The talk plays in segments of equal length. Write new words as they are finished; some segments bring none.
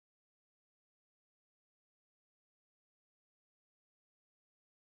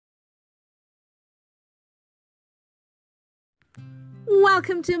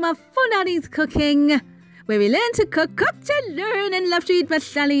Welcome to Mopani's Cooking, where we learn to cook to learn, and love to eat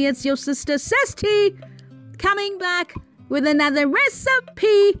bahlali. It's your sister Sesti, coming back with another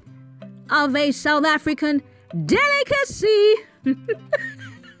recipe of a South African delicacy.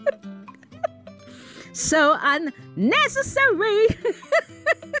 So unnecessary.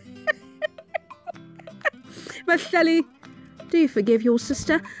 Bahlali, do you forgive your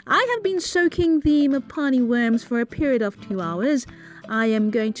sister? I have been soaking the Mopani worms for a period of 2 hours. I am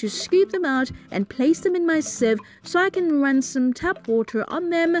going to scoop them out and place them in my sieve so I can run some tap water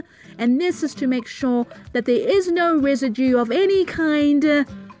on them. And this is to make sure that there is no residue of any kind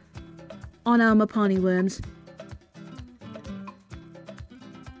on our Mopani worms.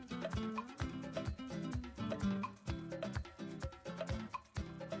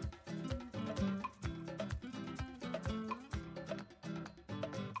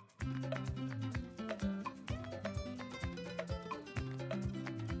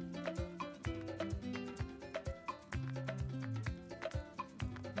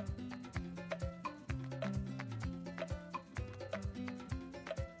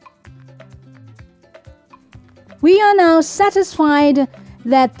 We are now satisfied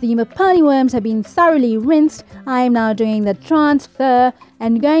that the Mopani worms have been thoroughly rinsed. I am now doing the transfer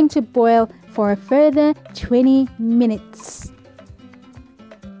and going to boil for a further 20 minutes.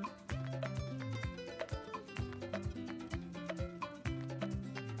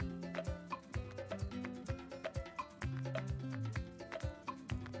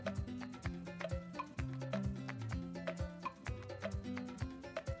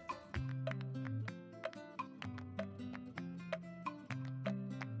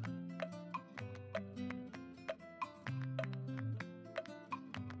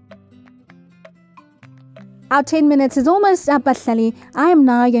 Our 10 minutes is almost up, bahlali. I am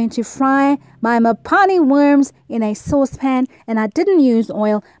now going to fry my Mopani worms in a saucepan, and I didn't use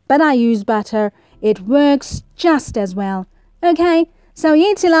oil, but I used butter. It works just as well. Okay, so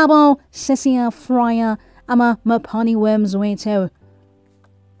yithi labo sesiya fryer ama Mopani worms wethu.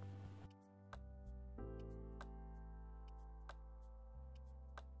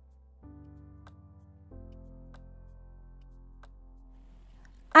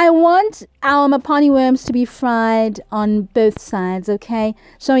 I want our Mopani worms to be fried on both sides, okay?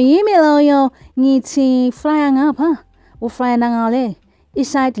 So yimiloyo ngiti frying up, huh? We'll fry nangale.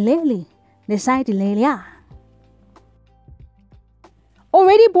 Iside leli. Decide lelia.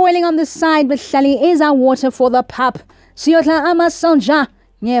 Already boiling on the side, bahlali, is our water for the pap. Siyotla ama sonja.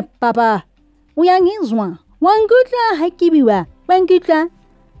 Nye papa. Uyangizwa. Wangutla haikibiwa. Wangutla.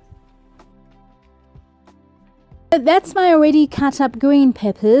 That's my already cut up green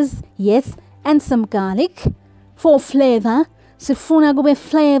peppers, yes, and some garlic. For flavour, sifuna kube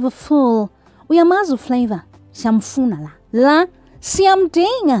flavorful. Uyamazi flavour, siyamfuna la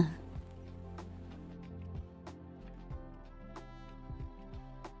siyamdinga.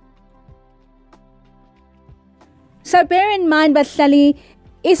 So bear in mind, bahlali,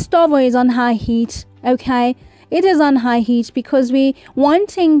 istove is on high heat, okay? It is on high heat because we're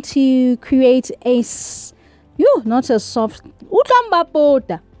wanting to create a not a soft.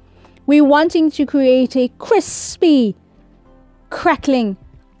 We're wanting to create a crispy crackling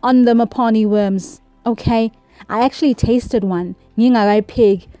on the Mopani worms. Okay, I actually tasted one. Ningarai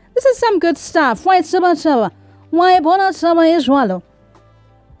pig. This is some good stuff. Why sabatawa? Why bonatama is wallow?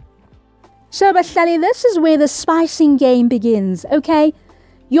 So, bahlali, this is where the spicing game begins. Okay,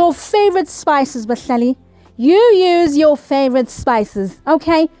 your favorite spices, bahlali. You use your favorite spices.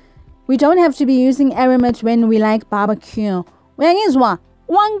 Okay. We don't have to be using aromat when we like barbecue.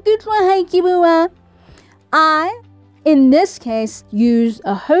 I, in this case, use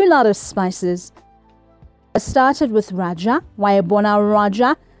a whole lot of spices. I started with Raja. Wayabona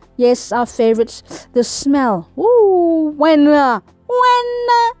Raja. Yes, our favorite. The smell. Ooh, when.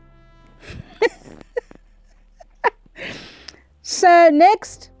 So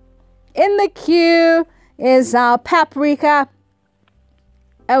next in the queue is our paprika.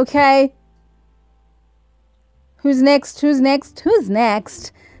 Okay. Who's next? Who's next? Who's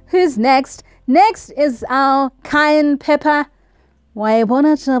next? Who's next? Next is our cayenne pepper.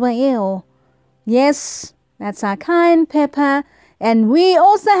 Yes, that's our cayenne pepper. And we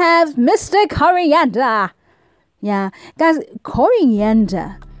also have Mr. Coriander. Yeah, guys,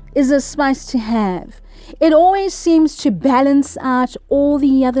 coriander is a spice to have. It always seems to balance out all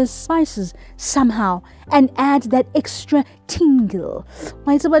the other spices somehow and add that extra tingle.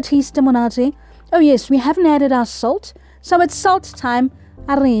 Wait about taste, Monate. Oh yes, we haven't added our salt, so it's salt time.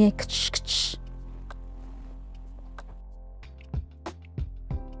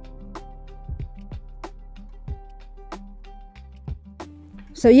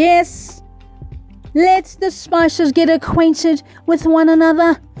 So yes, let the spices get acquainted with one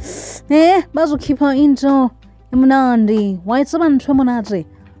another. Bazokhipha into imnandi. Why it's abantu munandi?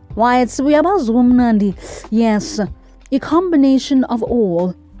 Why it's uyabazumnandi? Yes, a combination of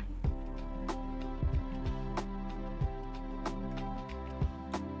all.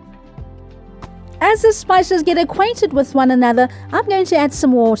 As the spices get acquainted with one another, I'm going to add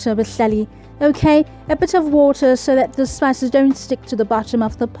some water, bahlali. Okay, a bit of water so that the spices don't stick to the bottom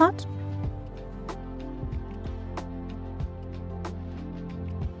of the pot.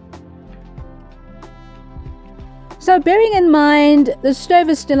 So bearing in mind the stove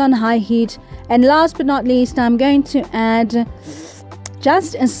is still on high heat, and last but not least, I'm going to add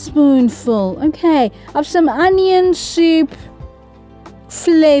just a spoonful, okay, of some onion soup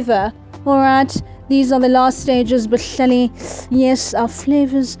flavor. Alright, these are the last stages, bahlali. Yes, our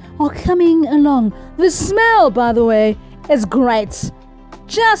flavors are coming along. The smell, by the way, is great.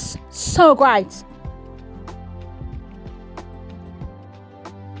 Just so great.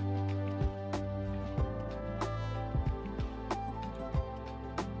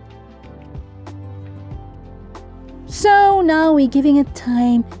 So now we're giving it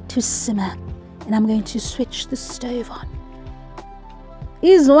time to simmer, and I'm going to switch the stove on.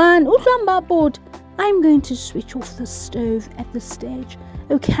 Izwan, uhlamba board. I'm going to switch off the stove at this stage.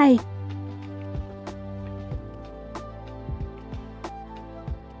 Okay.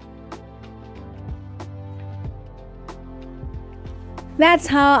 That's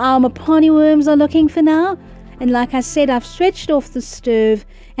how our Mopani worms are looking for now. And like I said, I've switched off the stove.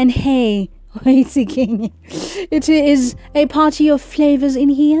 And hey, it is a party of flavors in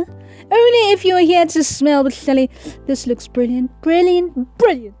here. Only if you're here to smell, bahlali. This looks brilliant, brilliant,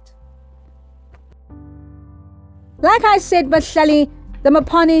 brilliant. Like I said, bahlali, the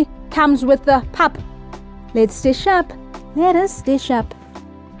Mopani comes with the pup. Let's dish up. Let us dish up.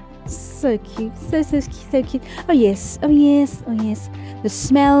 So cute, so cute. Oh yes, oh yes, oh yes. The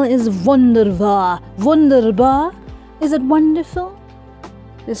smell is wunderbar. Wunderbar? Is it wonderful?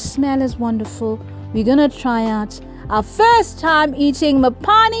 The smell is wonderful. We're gonna try out our first time eating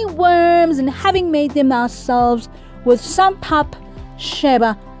Mopani worms and having made them ourselves with some pup.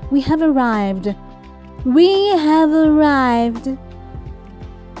 Sheba, we have arrived. We have arrived.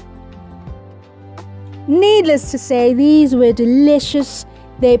 Needless to say, these were delicious.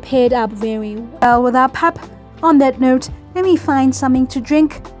 They paired up very well with our pup. On that note, let me find something to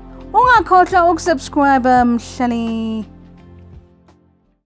drink. Ungakhohlwa ukusubscribe, mhlali.